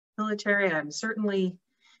military, I'm certainly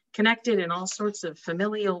connected in all sorts of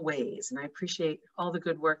familial ways, and I appreciate all the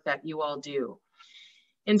good work that you all do.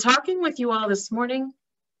 In talking with you all this morning,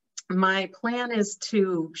 my plan is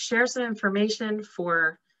to share some information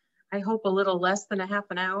for, I hope, a little less than a half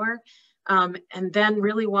an hour, and then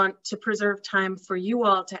really want to preserve time for you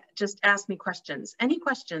all to just ask me questions, any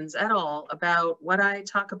questions at all about what I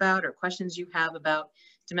talk about or questions you have about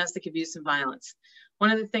domestic abuse and violence.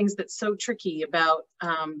 One of the things that's so tricky about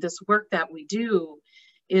this work that we do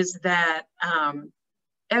is that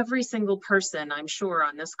every single person, I'm sure,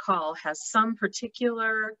 on this call has some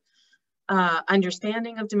particular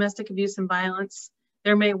understanding of domestic abuse and violence.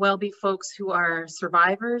 There may well be folks who are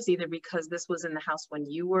survivors, either because this was in the house when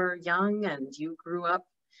you were young and you grew up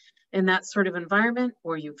in that sort of environment,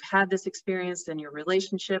 or you've had this experience in your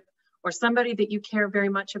relationship, or somebody that you care very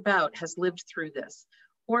much about has lived through this,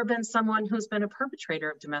 or been someone who's been a perpetrator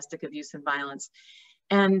of domestic abuse and violence.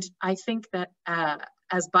 And I think that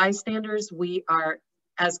as bystanders, we are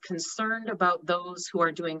as concerned about those who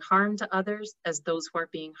are doing harm to others as those who are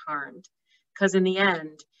being harmed, because in the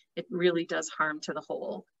end, it really does harm to the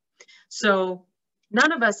whole. So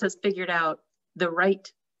none of us has figured out the right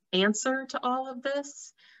answer to all of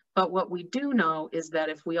this, but what we do know is that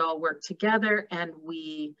if we all work together and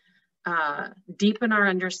we deepen our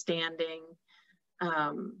understanding,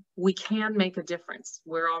 we can make a difference.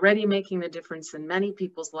 We're already making the difference in many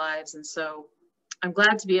people's lives, and so I'm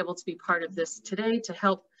glad to be able to be part of this today to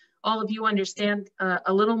help all of you understand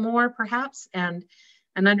a little more, perhaps, and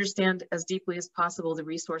understand as deeply as possible the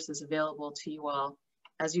resources available to you all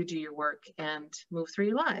as you do your work and move through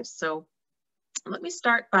your lives. So let me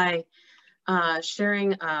start by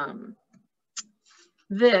sharing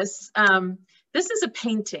this. This is a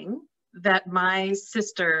painting that my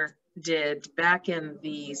sister did back in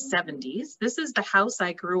the 70s. This is the house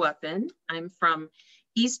I grew up in. I'm from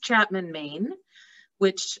East Chapman, Maine,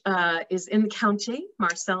 which is in the county.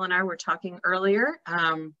 Marcel and I were talking earlier.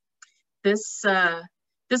 This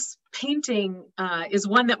painting is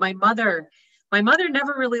one that my mother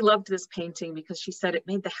never really loved this painting because she said it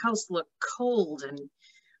made the house look cold and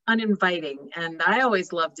uninviting. And I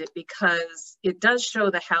always loved it because it does show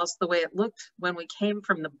the house the way it looked when we came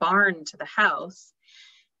from the barn to the house.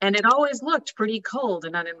 And it always looked pretty cold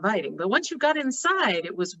and uninviting. But once you got inside,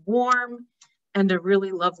 it was warm and a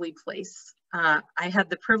really lovely place. I had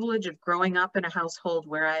the privilege of growing up in a household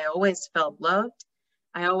where I always felt loved.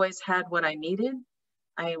 I always had what I needed.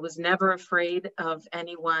 I was never afraid of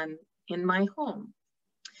anyone in my home.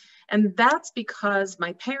 And that's because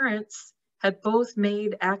my parents had both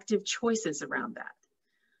made active choices around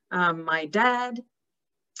that. My dad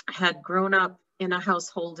had grown up in a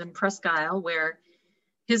household in Presque Isle where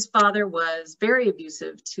his father was very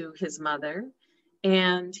abusive to his mother,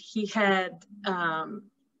 and he had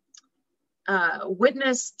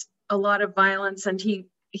witnessed a lot of violence. And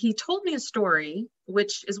he told me a story,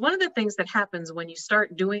 which is one of the things that happens when you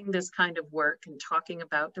start doing this kind of work and talking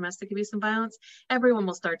about domestic abuse and violence. Everyone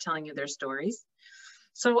will start telling you their stories.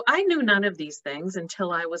 So I knew none of these things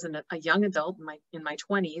until I was a young adult in my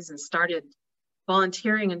 20s and started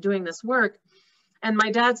volunteering and doing this work. And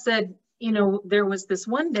my dad said, you know, there was this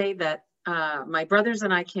one day that my brothers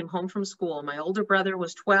and I came home from school. My older brother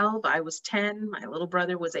was 12, I was 10, my little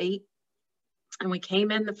brother was 8. And we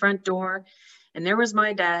came in the front door, and there was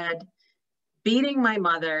my dad beating my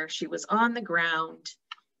mother. She was on the ground,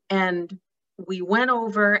 and we went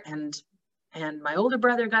over, and my older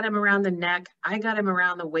brother got him around the neck. I got him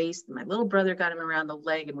around the waist. And my little brother got him around the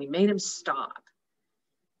leg, and we made him stop.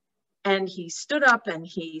 And he stood up and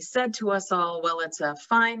he said to us all, well, it's a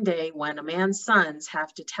fine day when a man's sons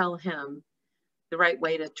have to tell him the right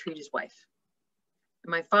way to treat his wife. And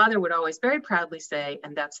my father would always very proudly say,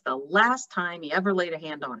 and that's the last time he ever laid a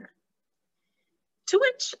hand on her. To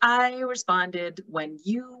which I responded, when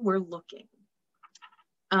you were looking.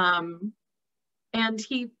 And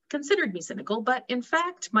he considered me cynical, but in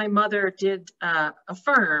fact, my mother did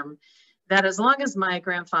affirm that as long as my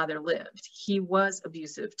grandfather lived, he was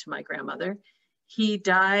abusive to my grandmother. He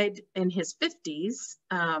died in his 50s,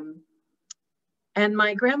 and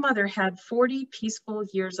my grandmother had 40 peaceful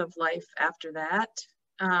years of life after that.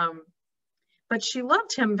 But she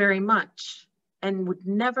loved him very much and would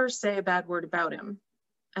never say a bad word about him.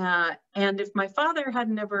 And if my father had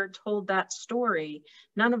never told that story,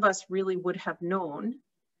 none of us really would have known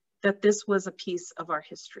that this was a piece of our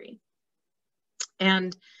history.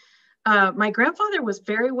 And my grandfather was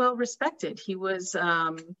very well respected. He was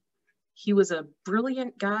a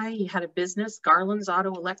brilliant guy. He had a business, Garland's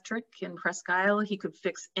Auto Electric in Presque Isle. He could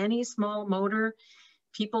fix any small motor.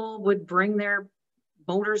 People would bring their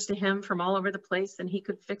motors to him from all over the place, and he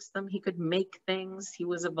could fix them. He could make things. He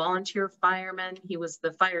was a volunteer fireman. He was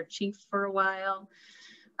the fire chief for a while.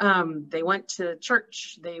 They went to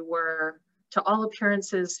church. They were, to all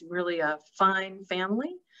appearances, really a fine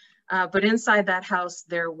family. But inside that house,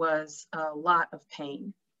 there was a lot of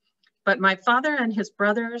pain. But my father and his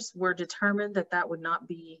brothers were determined that that would not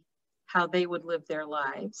be how they would live their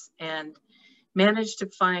lives, and managed to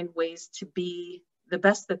find ways to be the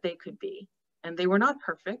best that they could be. And they were not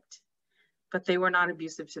perfect, but they were not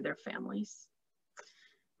abusive to their families.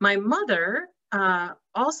 My mother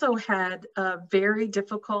also had a very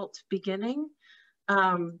difficult beginning.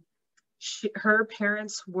 Her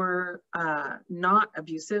parents were not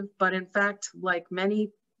abusive, but in fact, like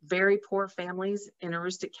many very poor families in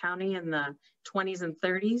Aroostook County in the 20s and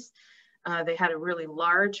 30s, they had a really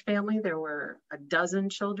large family. There were a dozen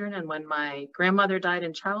children. And when my grandmother died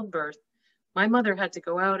in childbirth, my mother had to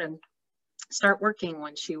go out and start working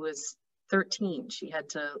when she was 13. She had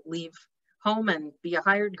to leave home and be a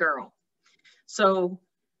hired girl. So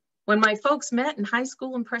when my folks met in high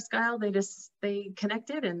school in Presque Isle, they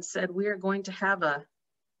connected and said, we are going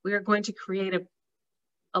to create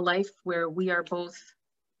a life where we are both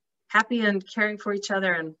happy and caring for each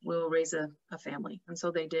other, and we'll raise a family. And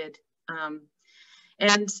so they did. The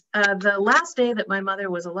last day that my mother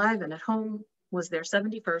was alive and at home was their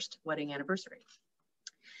 71st wedding anniversary.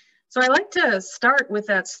 So I like to start with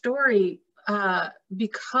that story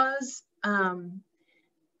because I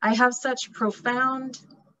have such profound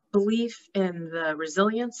belief in the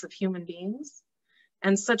resilience of human beings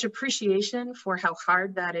and such appreciation for how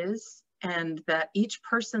hard that is, and that each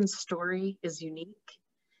person's story is unique.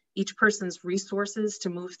 Each person's resources to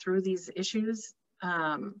move through these issues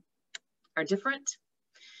are different.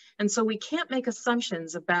 And so we can't make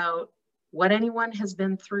assumptions about what anyone has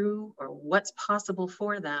been through or what's possible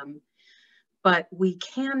for them, but we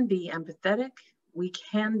can be empathetic, we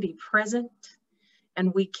can be present,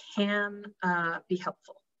 and we can be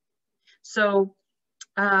helpful. So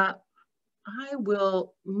I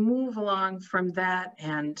will move along from that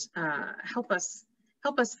and help us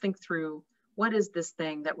think through what is this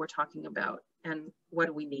thing that we're talking about and what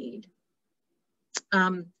do we need.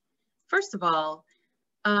 First of all,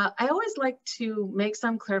 I always like to make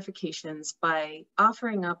some clarifications by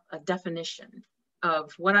offering up a definition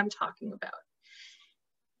of what I'm talking about.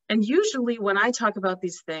 And usually when I talk about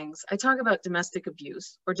these things, I talk about domestic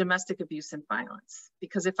abuse or domestic abuse and violence,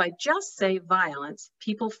 because if I just say violence,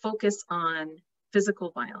 people focus on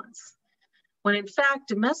physical violence, when in fact,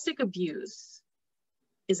 domestic abuse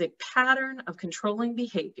is a pattern of controlling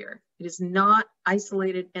behavior. It is not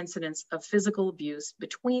isolated incidents of physical abuse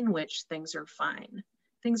between which things are fine.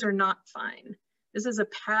 Things are not fine. This is a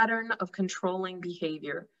pattern of controlling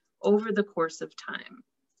behavior over the course of time.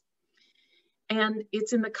 And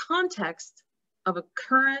it's in the context of a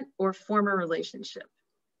current or former relationship.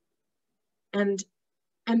 And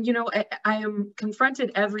you know, I am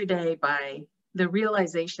confronted every day by the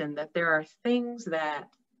realization that there are things that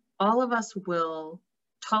all of us will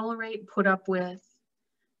tolerate, put up with,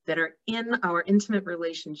 that are in our intimate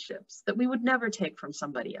relationships that we would never take from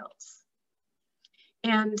somebody else.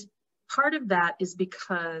 And part of that is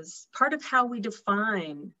because part of how we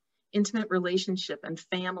define intimate relationship and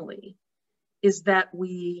family is that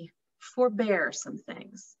we forbear some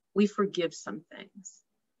things, we forgive some things,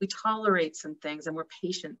 we tolerate some things, and we're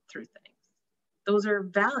patient through things. Those are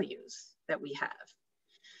values that we have.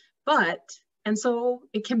 And so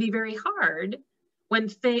it can be very hard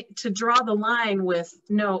to draw the line with,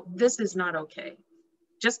 no, this is not okay.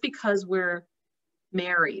 Just because we're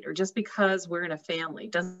married or just because we're in a family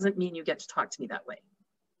doesn't mean you get to talk to me that way.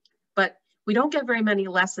 But we don't get very many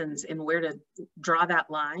lessons in where to draw that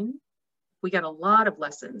line. We get a lot of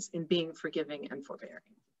lessons in being forgiving and forbearing.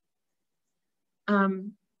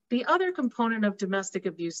 The other component of domestic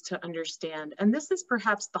abuse to understand, and this is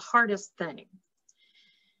perhaps the hardest thing,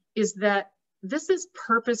 is that this is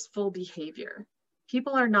purposeful behavior.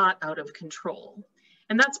 People are not out of control.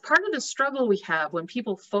 And that's part of the struggle we have when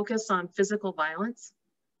people focus on physical violence,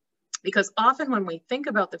 because often when we think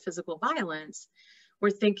about the physical violence,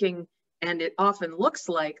 we're thinking, and it often looks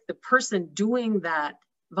like the person doing that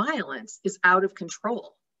violence is out of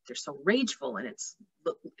control. They're so rageful and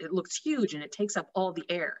it looks huge and it takes up all the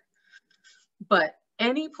air. But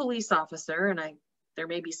any police officer, and there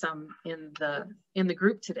may be some in the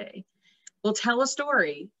group today, will tell a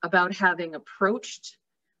story about having approached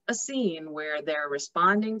a scene where they're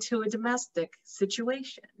responding to a domestic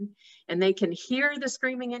situation and they can hear the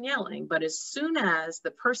screaming and yelling, but as soon as the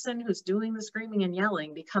person who's doing the screaming and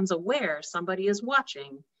yelling becomes aware somebody is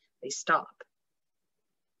watching, they stop.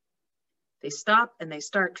 They stop and they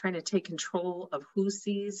start trying to take control of who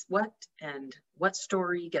sees what and what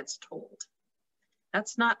story gets told.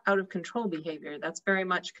 That's not out of control behavior. That's very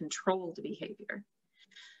much controlled behavior.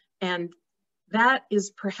 And that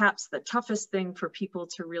is perhaps the toughest thing for people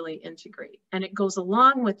to really integrate. And it goes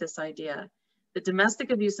along with this idea that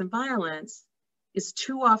domestic abuse and violence is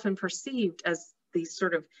too often perceived as these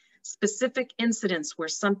sort of specific incidents where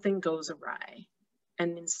something goes awry,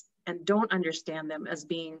 and don't understand them as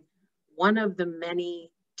being one of the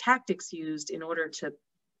many tactics used in order to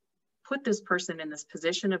put this person in this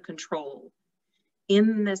position of control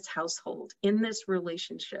in this household, in this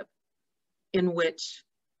relationship, in which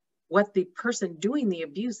what the person doing the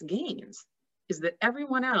abuse gains is that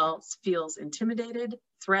everyone else feels intimidated,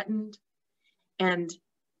 threatened, and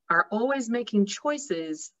are always making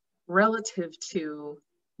choices relative to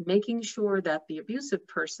making sure that the abusive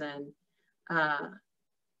person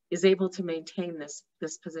is able to maintain this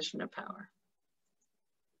position of power.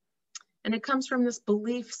 And it comes from this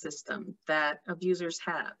belief system that abusers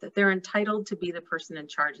have, that they're entitled to be the person in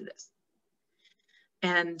charge of this.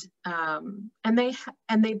 And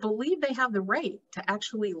they believe they have the right to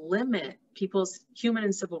actually limit people's human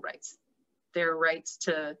and civil rights, their rights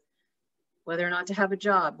to whether or not to have a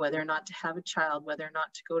job, whether or not to have a child, whether or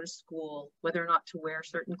not to go to school, whether or not to wear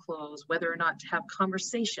certain clothes, whether or not to have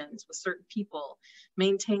conversations with certain people,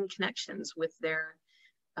 maintain connections with their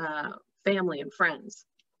family and friends,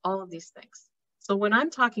 all of these things. So when I'm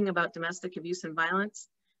talking about domestic abuse and violence,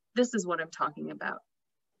 this is what I'm talking about.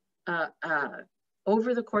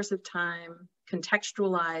 Over the course of time,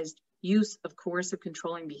 contextualized use of coercive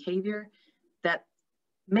controlling behavior that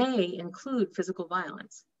may include physical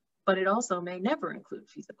violence, but it also may never include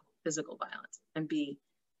physical violence and be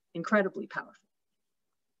incredibly powerful.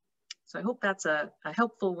 So I hope that's a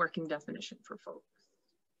helpful working definition for folks.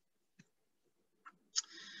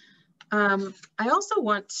 I also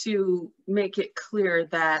want to make it clear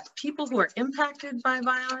that people who are impacted by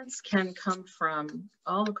violence can come from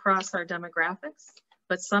all across our demographics,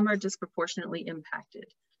 but some are disproportionately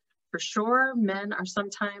impacted. For sure, men are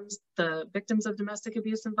sometimes the victims of domestic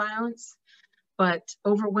abuse and violence, but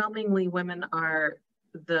overwhelmingly women are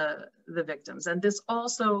the victims. And this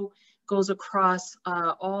also goes across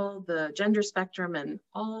all the gender spectrum and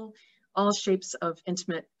all shapes of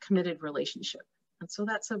intimate committed relationship. And so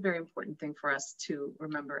that's a very important thing for us to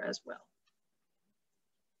remember as well.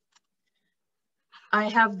 I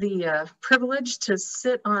have the privilege to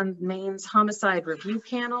sit on Maine's homicide review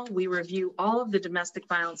panel. We review all of the domestic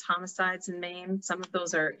violence homicides in Maine. Some of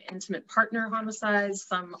those are intimate partner homicides.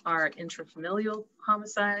 Some are intrafamilial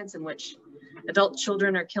homicides in which adult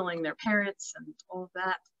children are killing their parents and all of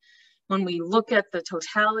that. When we look at the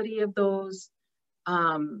totality of those,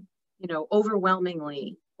 you know,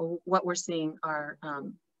 overwhelmingly, what we're seeing are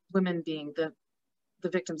women being the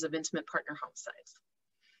victims of intimate partner homicides.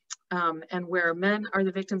 And where men are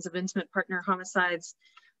the victims of intimate partner homicides,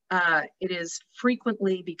 it is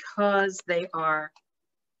frequently because they are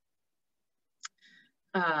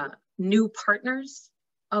new partners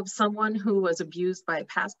of someone who was abused by a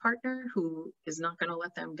past partner who is not going to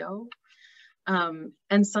let them go.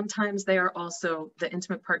 And sometimes they are also the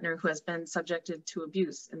intimate partner who has been subjected to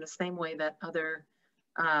abuse in the same way that other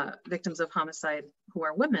victims of homicide who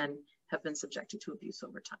are women have been subjected to abuse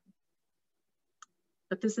over time.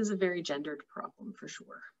 But this is a very gendered problem for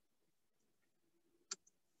sure.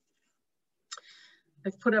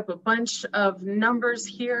 I've put up a bunch of numbers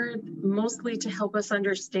here, mostly to help us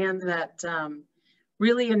understand that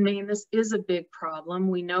really in Maine, this is a big problem.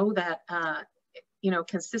 We know that, you know,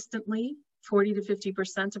 consistently 40 to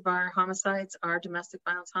 50% of our homicides are domestic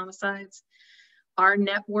violence homicides. Our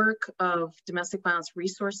network of domestic violence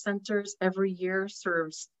resource centers every year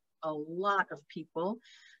serves a lot of people.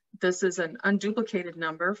 This is an unduplicated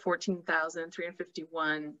number,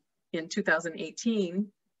 14,351 in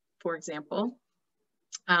 2018, for example.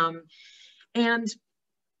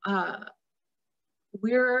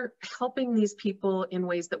 We're helping these people in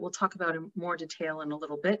ways that we'll talk about in more detail in a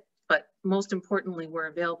little bit, but most importantly, we're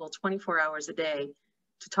available 24 hours a day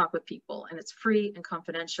to talk with people, and it's free and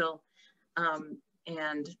confidential.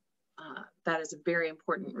 That is a very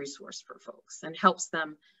important resource for folks and helps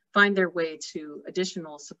them find their way to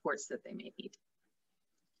additional supports that they may need.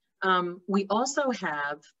 We also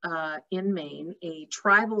have in Maine a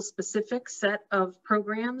tribal specific set of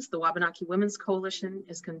programs. The Wabanaki Women's Coalition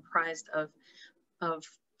is comprised of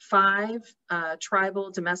 5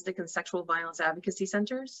 tribal domestic and sexual violence advocacy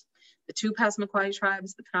centers. The 2 Passamaquoddy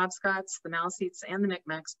tribes, the Penobscots, the Maliseets, and the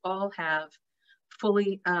Micmacs all have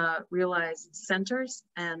fully realized centers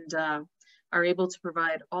and are able to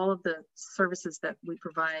provide all of the services that we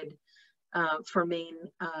provide for Maine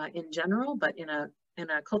in general, but in a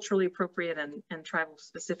culturally appropriate and tribal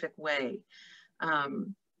specific way.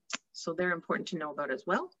 So they're important to know about as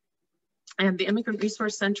well. And the Immigrant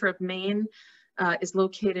Resource Center of Maine is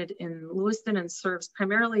located in Lewiston and serves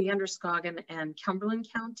primarily Androscoggin and Cumberland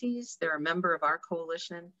counties. They're a member of our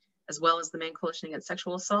coalition, as well as the Maine Coalition Against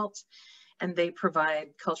Sexual Assault, and they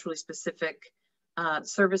provide culturally specific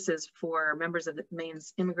services for members of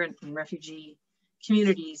Maine's immigrant and refugee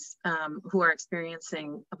communities who are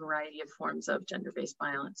experiencing a variety of forms of gender-based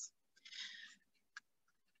violence.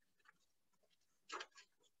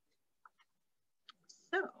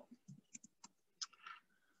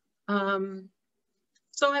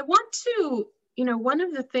 So I want to, one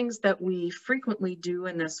of the things that we frequently do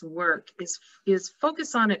in this work is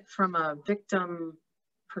focus on it from a victim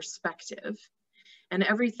perspective. And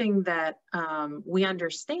everything that we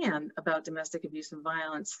understand about domestic abuse and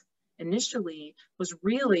violence initially was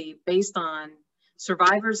really based on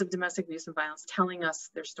survivors of domestic abuse and violence telling us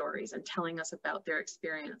their stories and telling us about their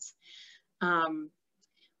experience.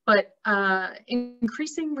 But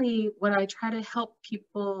increasingly, what I try to help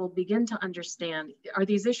people begin to understand are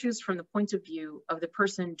these issues from the point of view of the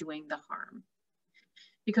person doing the harm.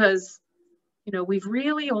 Because, we've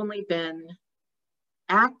really only been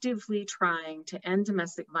actively trying to end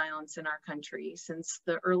domestic violence in our country since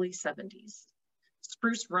the early 70s.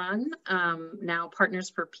 Spruce Run, now Partners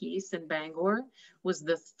for Peace in Bangor, was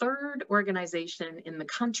the third organization in the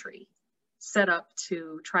country set up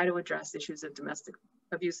to try to address issues of domestic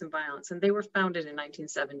abuse and violence, and they were founded in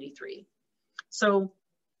 1973. So,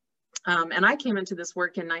 and I came into this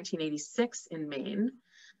work in 1986 in Maine,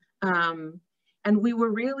 and we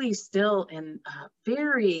were really still in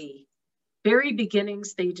very, very beginning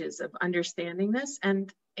stages of understanding this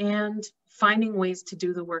and finding ways to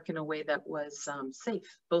do the work in a way that was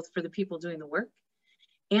safe, both for the people doing the work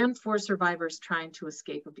and for survivors trying to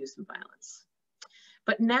escape abuse and violence.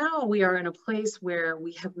 But now we are in a place where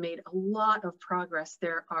we have made a lot of progress.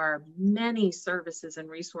 There are many services and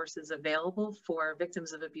resources available for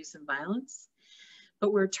victims of abuse and violence,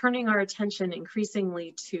 but we're turning our attention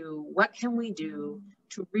increasingly to what can we do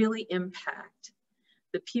to really impact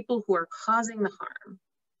the people who are causing the harm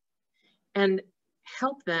and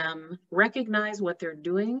help them recognize what they're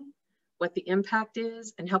doing, what the impact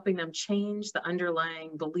is, and helping them change the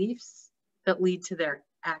underlying beliefs that lead to their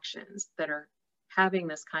actions that are having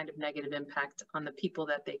this kind of negative impact on the people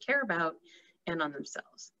that they care about and on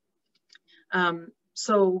themselves.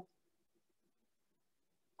 So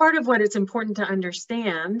part of what it's important to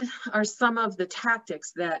understand are some of the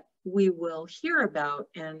tactics that we will hear about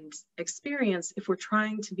and experience if we're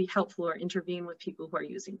trying to be helpful or intervene with people who are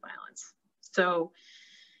using violence. So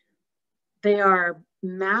they are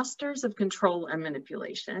masters of control and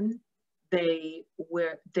manipulation.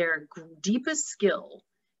 Their deepest skill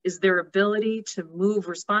is their ability to move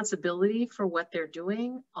responsibility for what they're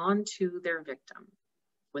doing onto their victim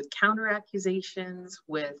with counter accusations,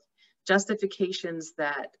 with justifications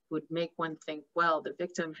that would make one think, well, the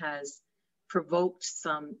victim has provoked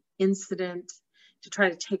some incident to try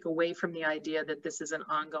to take away from the idea that this is an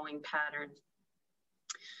ongoing pattern.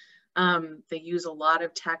 They use a lot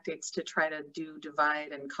of tactics to try to do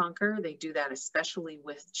divide and conquer. They do that especially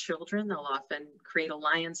with children. They'll often create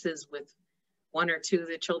alliances with one or two of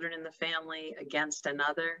the children in the family against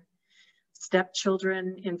another.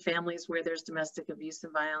 Stepchildren in families where there's domestic abuse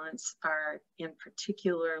and violence are in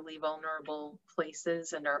particularly vulnerable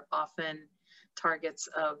places and are often targets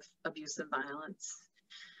of abuse and violence.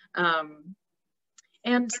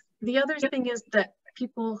 And the other thing is that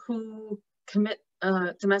people who commit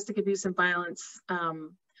domestic abuse and violence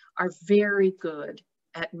are very good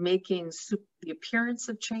at making the appearance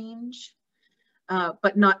of change,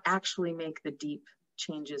 but not actually make the deep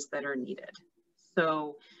changes that are needed.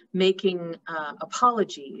 So making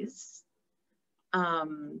apologies,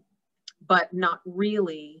 but not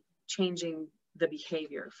really changing the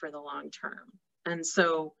behavior for the long term. And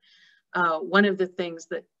so one of the things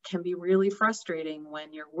that can be really frustrating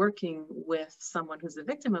when you're working with someone who's a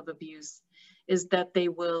victim of abuse is that they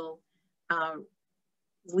will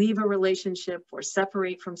leave a relationship or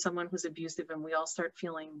separate from someone who's abusive, and we all start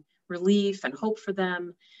feeling relief and hope for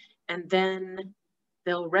them, and then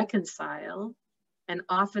they'll reconcile, and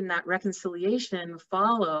often that reconciliation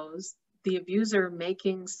follows the abuser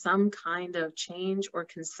making some kind of change or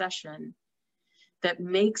concession that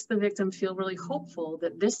makes the victim feel really hopeful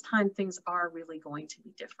that this time things are really going to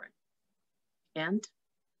be different. And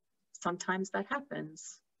sometimes that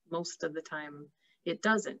happens. Most of the time it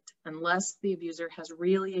doesn't, unless the abuser has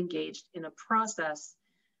really engaged in a process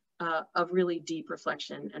of really deep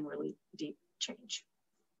reflection and really deep change.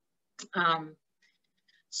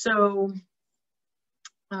 So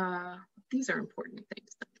these are important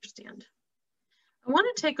things to understand. I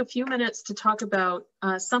want to take a few minutes to talk about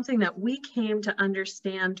something that we came to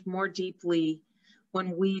understand more deeply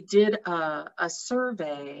when we did a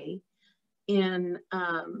survey in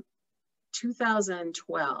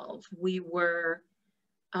 2012. We were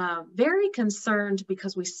very concerned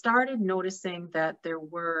because we started noticing that there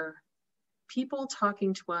were people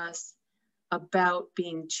talking to us about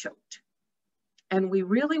being choked. And we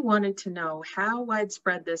really wanted to know how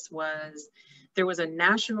widespread this was. There was a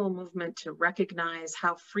national movement to recognize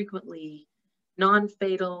how frequently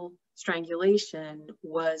non-fatal strangulation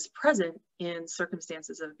was present in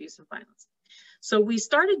circumstances of abuse and violence. So we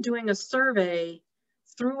started doing a survey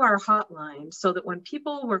through our hotline so that when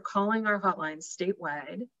people were calling our hotline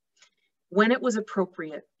statewide, when it was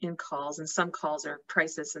appropriate in calls, and some calls are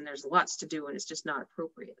crisis and there's lots to do and it's just not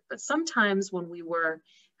appropriate. But sometimes when we were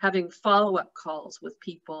having follow-up calls with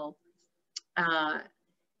people,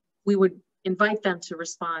 we would invite them to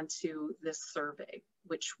respond to this survey,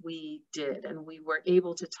 which we did. And we were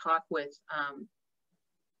able to talk with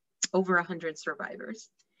over 100 survivors.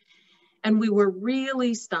 And we were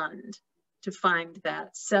really stunned to find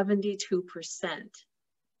that 72%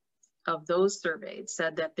 of those surveyed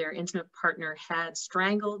said that their intimate partner had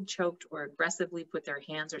strangled, choked, or aggressively put their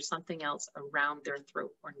hands or something else around their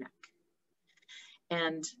throat or neck.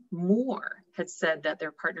 And more had said that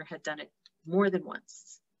their partner had done it more than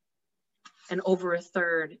once. And over a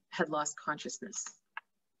third had lost consciousness.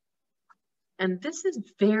 And this is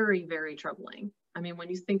very, very troubling. I mean, when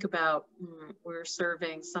you think about, we're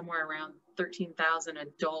serving somewhere around 13,000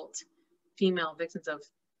 adult female victims of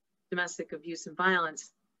domestic abuse and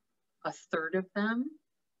violence, a third of them,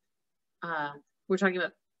 we're talking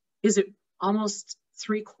about, is it almost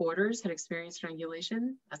 3/4 had experienced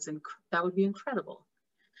strangulation? That would be incredible.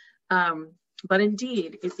 But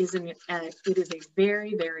indeed, it is a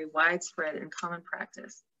very, very widespread and common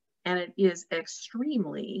practice, and it is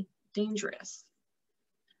extremely dangerous.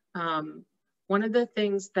 One of the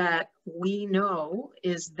things that we know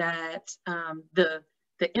is that the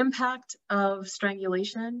impact of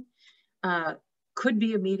strangulation could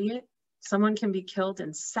be immediate. Someone can be killed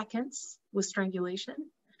in seconds with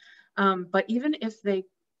strangulation. But even if they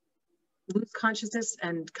lose consciousness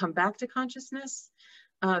and come back to consciousness,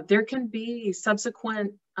 there can be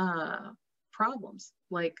subsequent problems,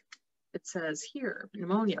 like it says here,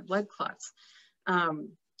 pneumonia, blood clots,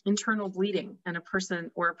 internal bleeding, and a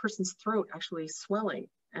person's throat actually swelling.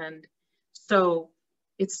 And so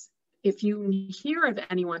if you hear of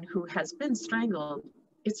anyone who has been strangled,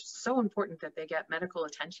 it's so important that they get medical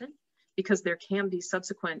attention, because there can be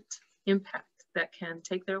subsequent impact that can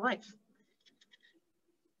take their life.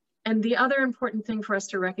 And the other important thing for us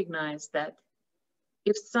to recognize that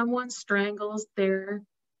if someone strangles their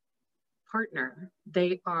partner,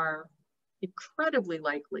 they are incredibly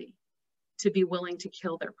likely to be willing to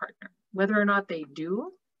kill their partner. Whether or not they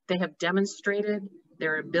do, they have demonstrated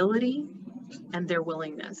their ability and their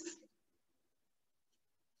willingness.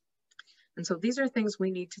 And so these are things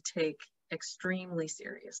we need to take extremely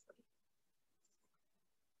seriously.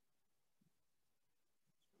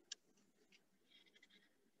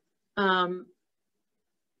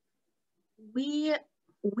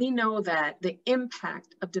 We know that the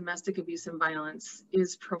impact of domestic abuse and violence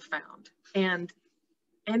is profound, and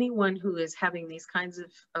anyone who is having these kinds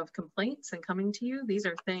of complaints and coming to you, these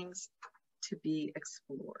are things to be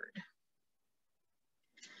explored.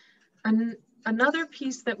 And another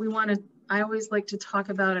piece that I always like to talk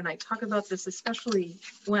about, and I talk about this especially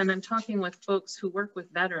when I'm talking with folks who work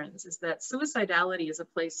with veterans, is that suicidality is a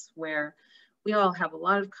place where we all have a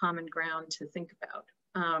lot of common ground to think about.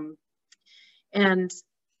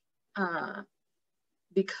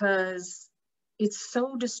 Because it's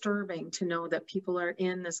so disturbing to know that people are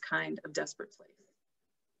in this kind of desperate place.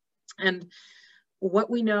 And what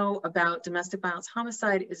we know about domestic violence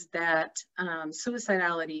homicide is that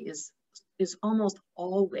suicidality is almost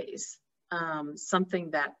always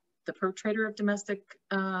something that the perpetrator of domestic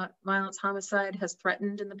violence homicide has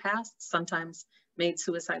threatened in the past, sometimes made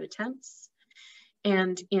suicide attempts.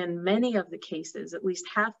 And in many of the cases, at least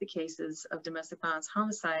half the cases of domestic violence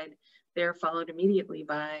homicide, they're followed immediately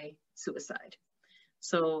by suicide.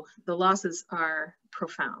 So the losses are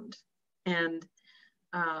profound. And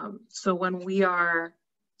so when we are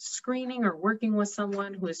screening or working with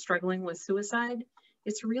someone who is struggling with suicide,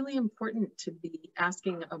 it's really important to be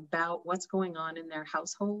asking about what's going on in their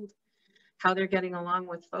household, how they're getting along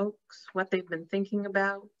with folks, what they've been thinking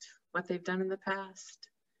about, what they've done in the past,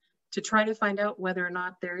 to try to find out whether or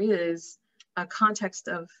not there is a context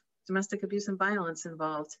of domestic abuse and violence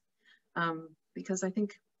involved. because I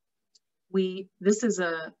think this is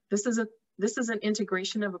an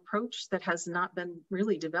integration of approach that has not been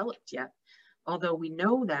really developed yet. Although we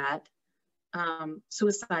know that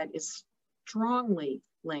suicide is strongly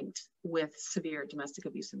linked with severe domestic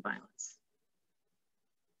abuse and violence.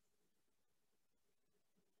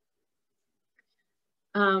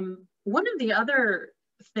 One of the other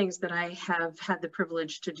things that I have had the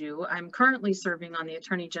privilege to do, I'm currently serving on the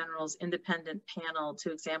Attorney General's independent panel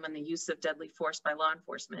to examine the use of deadly force by law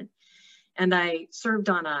enforcement. And I served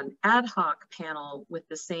on an ad hoc panel with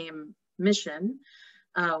the same mission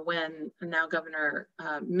when now Governor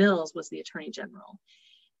Mills was the Attorney General.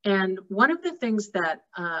 And one of the things that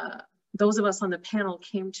those of us on the panel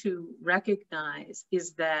came to recognize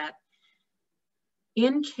is that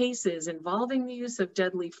in cases involving the use of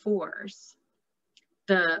deadly force,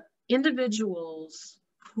 the individuals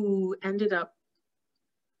who ended up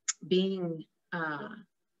being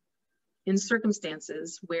in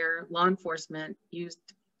circumstances where law enforcement used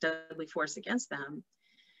deadly force against them,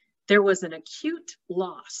 there was an acute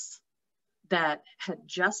loss that had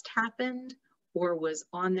just happened or was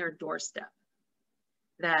on their doorstep.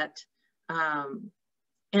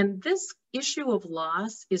 And this issue of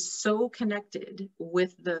loss is so connected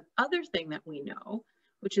with the other thing that we know,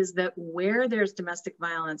 which is that where there's domestic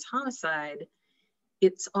violence homicide,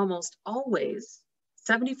 it's almost always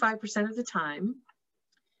 75% of the time,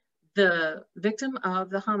 the victim of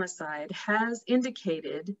the homicide has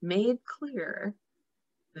indicated, made clear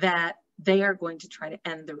that they are going to try to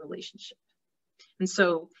end the relationship. And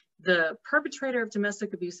so the perpetrator of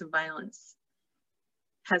domestic abuse and violence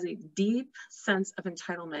has a deep sense of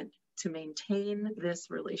entitlement to maintain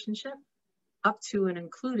this relationship up to and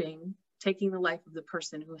including taking the life of the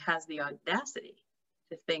person who has the audacity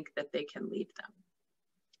to think that they can leave them.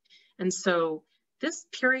 And so this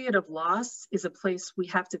period of loss is a place we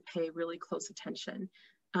have to pay really close attention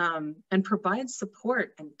and provide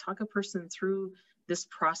support and talk a person through this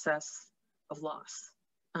process of loss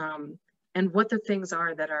and what the things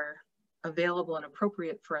are that are available and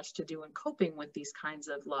appropriate for us to do in coping with these kinds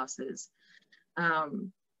of losses,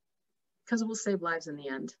 because it will save lives in the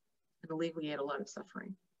end and alleviate a lot of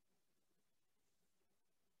suffering.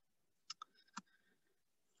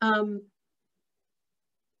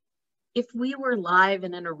 If we were live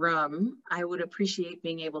and in a room, I would appreciate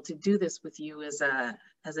being able to do this with you as an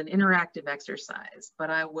interactive exercise, but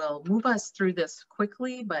I will move us through this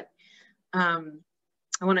quickly, but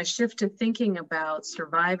I want to shift to thinking about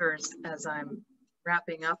survivors as I'm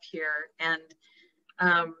wrapping up here. And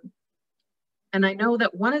I know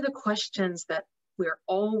that one of the questions that we're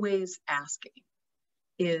always asking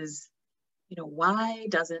is, why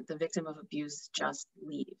doesn't the victim of abuse just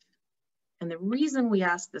leave? And the reason we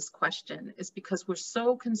ask this question is because we're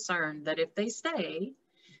so concerned that if they stay,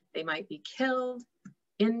 they might be killed,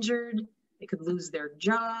 injured, they could lose their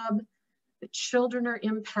job, the children are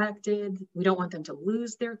impacted, we don't want them to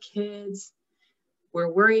lose their kids.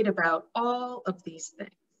 We're worried about all of these things,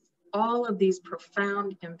 all of these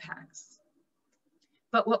profound impacts.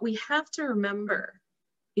 But what we have to remember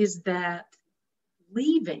is that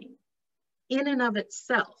leaving in and of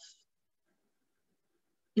itself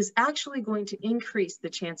is actually going to increase the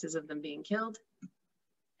chances of them being killed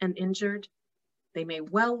and injured. They may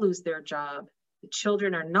well lose their job. The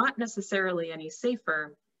children are not necessarily any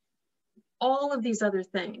safer. All of these other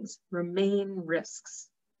things remain risks,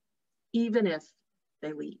 even if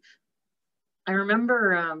they leave. I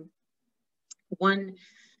remember one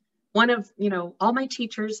of, all my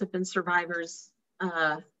teachers have been survivors.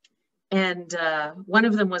 And one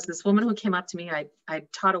of them was this woman who came up to me. I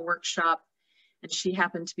taught a workshop and she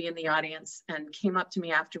happened to be in the audience and came up to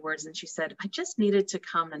me afterwards and she said, I just needed to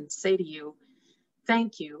come and say to you,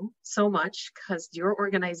 thank you so much because your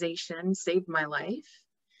organization saved my life.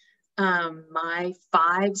 My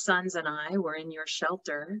 5 sons and I were in your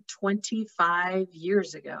shelter 25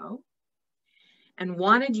 years ago and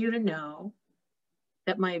wanted you to know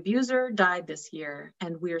that my abuser died this year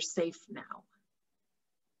and we're safe now.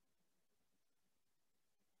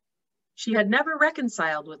 She had never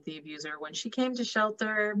reconciled with the abuser. When she came to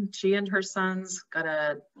shelter, she and her sons got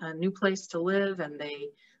a new place to live and they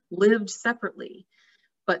lived separately.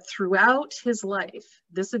 But throughout his life,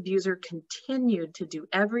 this abuser continued to do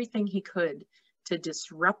everything he could to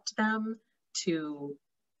disrupt them, to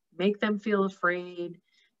make them feel afraid,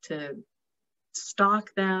 to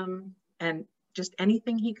stalk them, and just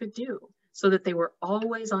anything he could do so that they were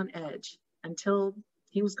always on edge until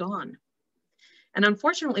he was gone. And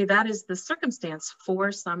unfortunately, that is the circumstance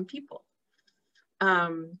for some people.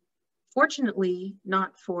 Fortunately,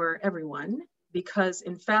 not for everyone. because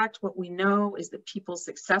in fact, what we know is that people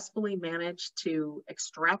successfully manage to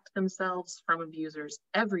extract themselves from abusers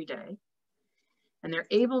every day. And they're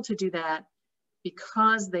able to do that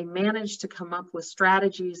because they manage to come up with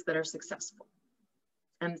strategies that are successful.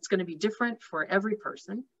 And it's going to be different for every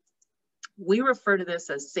person. We refer to this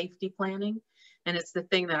as safety planning, and it's the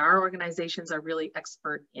thing that our organizations are really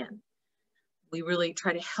expert in. We really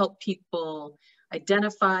try to help people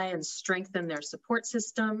identify and strengthen their support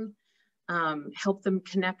system, help them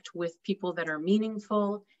connect with people that are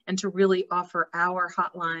meaningful, and to really offer our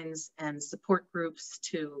hotlines and support groups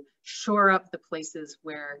to shore up the places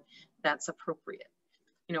where that's appropriate.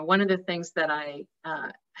 You know, one of the things that I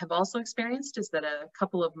have also experienced is that a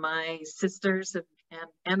couple of my sisters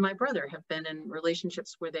and my brother have been in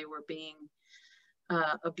relationships where they were being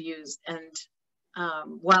abused. And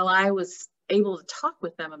while I was able to talk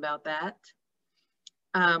with them about that,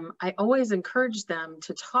 I always encourage them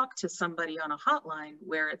to talk to somebody on a hotline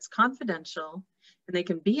where it's confidential and they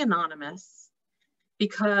can be anonymous,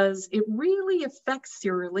 because it really affects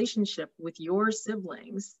your relationship with your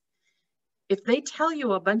siblings if they tell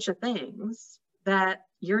you a bunch of things that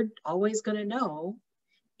you're always going to know,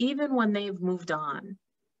 even when they've moved on.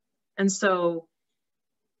 And so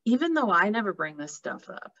even though I never bring this stuff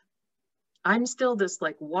up, I'm still this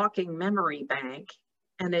like walking memory bank,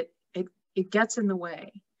 and it gets in the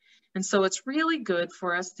way. And so it's really good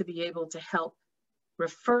for us to be able to help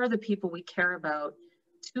refer the people we care about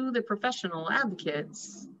to the professional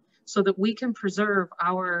advocates so that we can preserve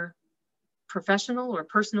our professional or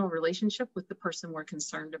personal relationship with the person we're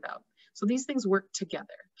concerned about. So these things work together.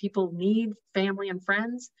 People need family and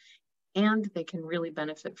friends, and they can really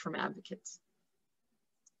benefit from advocates.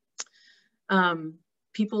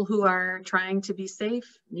 People who are trying to be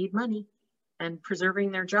safe need money, and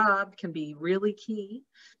preserving their job can be really key.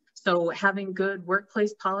 So having good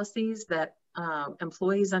workplace policies that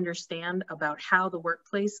employees understand about how the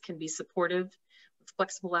workplace can be supportive with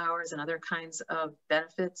flexible hours and other kinds of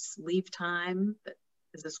benefits, leave time that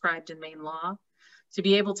is described in Maine law, to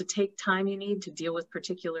be able to take time you need to deal with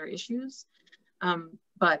particular issues.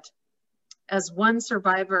 But as one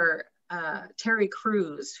survivor, Terry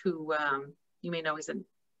Crews, who you may know, he's a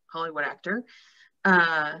Hollywood actor,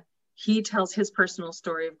 he tells his personal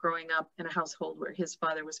story of growing up in a household where his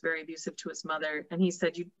father was very abusive to his mother. And he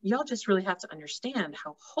said, y'all just really have to understand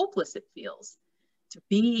how hopeless it feels to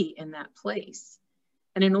be in that place.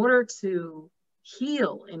 And in order to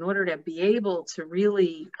heal, in order to be able to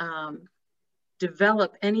really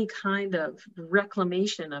develop any kind of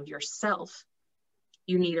reclamation of yourself,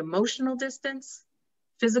 you need emotional distance,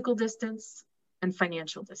 physical distance, and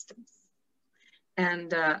financial distance.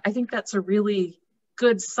 And I think that's a really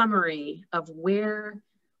good summary of where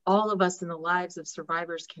all of us in the lives of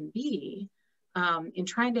survivors can be in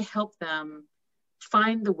trying to help them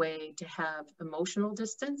find the way to have emotional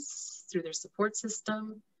distance through their support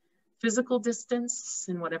system, physical distance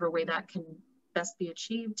in whatever way that can best be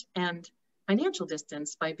achieved, and financial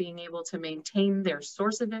distance by being able to maintain their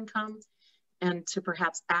source of income and to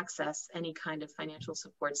perhaps access any kind of financial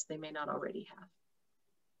supports they may not already have.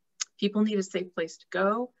 People need a safe place to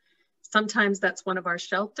go. Sometimes that's one of our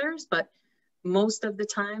shelters, but most of the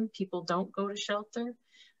time people don't go to shelter.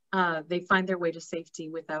 They find their way to safety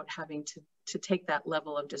without having to take that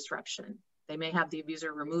level of disruption. They may have the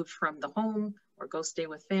abuser removed from the home, or go stay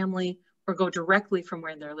with family, or go directly from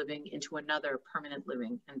where they're living into another permanent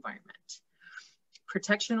living environment.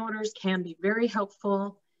 Protection orders can be very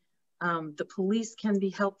helpful. The police can be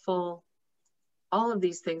helpful. All of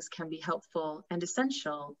these things can be helpful and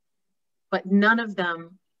essential, but none of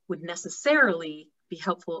them would necessarily be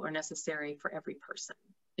helpful or necessary for every person.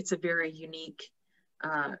 It's a very unique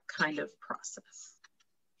kind of process.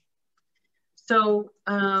 So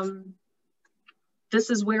this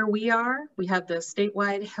is where we are. We have the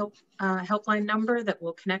statewide helpline number that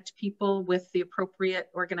will connect people with the appropriate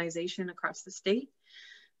organization across the state.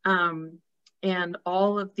 And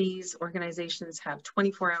all of these organizations have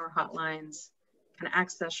 24-hour hotlines, can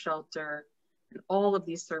access shelter, and all of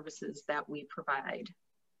these services that we provide.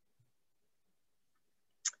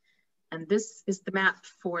 And this is the map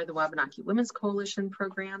for the Wabanaki Women's Coalition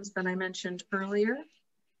programs that I mentioned earlier.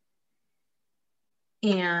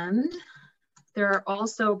 And there are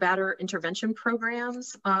also batter intervention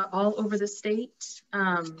programs all over the state.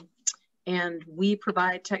 And we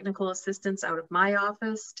provide technical assistance out of my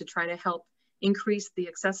office to try to help increase the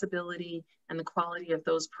accessibility and the quality of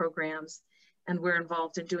those programs. And we're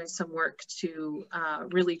involved in doing some work to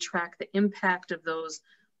really track the impact of those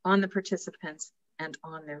on the participants and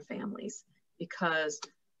on their families. Because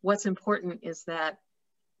what's important is that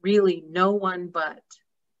really no one but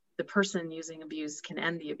the person using abuse can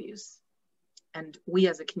end the abuse. And we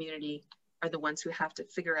as a community are the ones who have to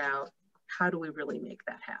figure out, how do we really make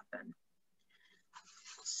that happen?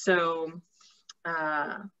 So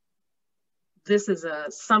this is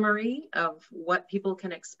a summary of what people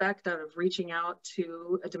can expect out of reaching out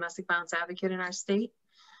to a domestic violence advocate in our state.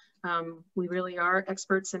 We really are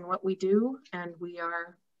experts in what we do, and we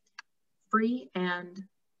are free and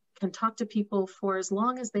can talk to people for as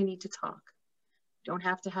long as they need to talk. Don't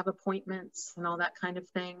have to have appointments and all that kind of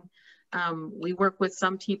thing. We work with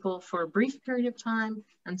some people for a brief period of time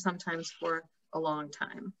and sometimes for a long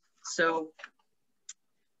time. So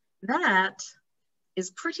that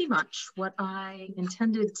is pretty much what I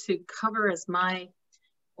intended to cover as my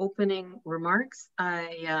opening remarks.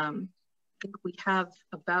 I think we have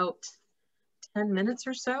about 10 minutes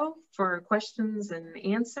or so for questions and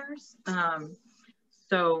answers.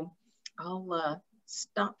 So I'll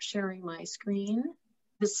stop sharing my screen.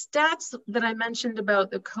 The stats that I mentioned about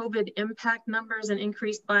the COVID impact numbers and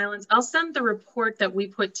increased violence, I'll send the report that we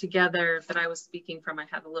put together that I was speaking from. I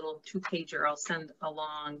have a little 2-pager I'll send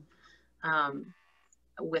along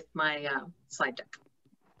with my slide deck.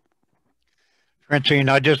 Francine,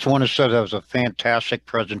 I just want to say that was a fantastic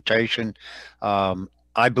presentation.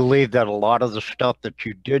 I believe that a lot of the stuff that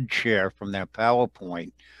you did share from that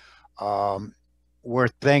PowerPoint were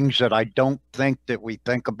things that I don't think that we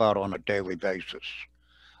think about on a daily basis.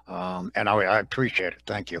 And I appreciate it.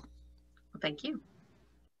 Thank you. Thank you.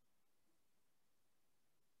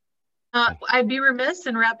 I'd be remiss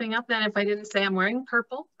in wrapping up then if I didn't say I'm wearing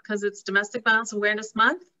purple, because it's Domestic Violence Awareness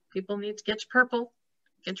Month. People need to get your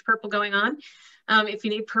purple going on. If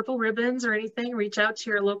you need purple ribbons or anything, reach out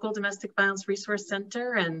to your local Domestic Violence Resource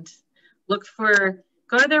Center and go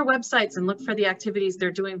to their websites and look for the activities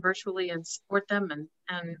they're doing virtually and support them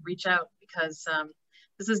and reach out, because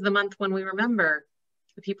this is the month when we remember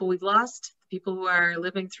the people we've lost, the people who are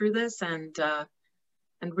living through this, and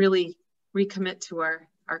really recommit to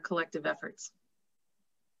our collective efforts.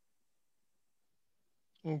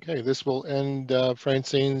 Okay, this will end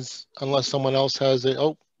Francine's, unless someone else has it.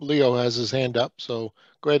 Oh, Leo has his hand up. So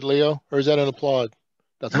go ahead, Leo. Or is that an applaud?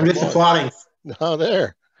 That's I'm just applauding. No,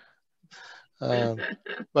 there.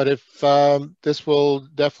 But if this will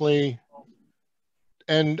definitely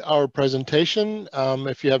end our presentation.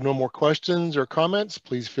 If you have no more questions or comments,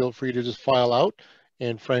 please feel free to just file out.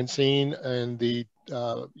 And Francine and the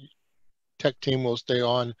tech team will stay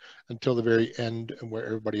on until the very end where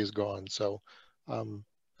everybody is gone. So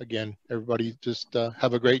again, everybody just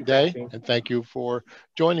have a great day, and thank you for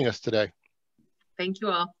joining us today. Thank you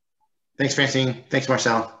all. Thanks, Francine. Thanks,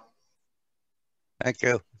 Marcel. Thank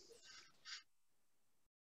you.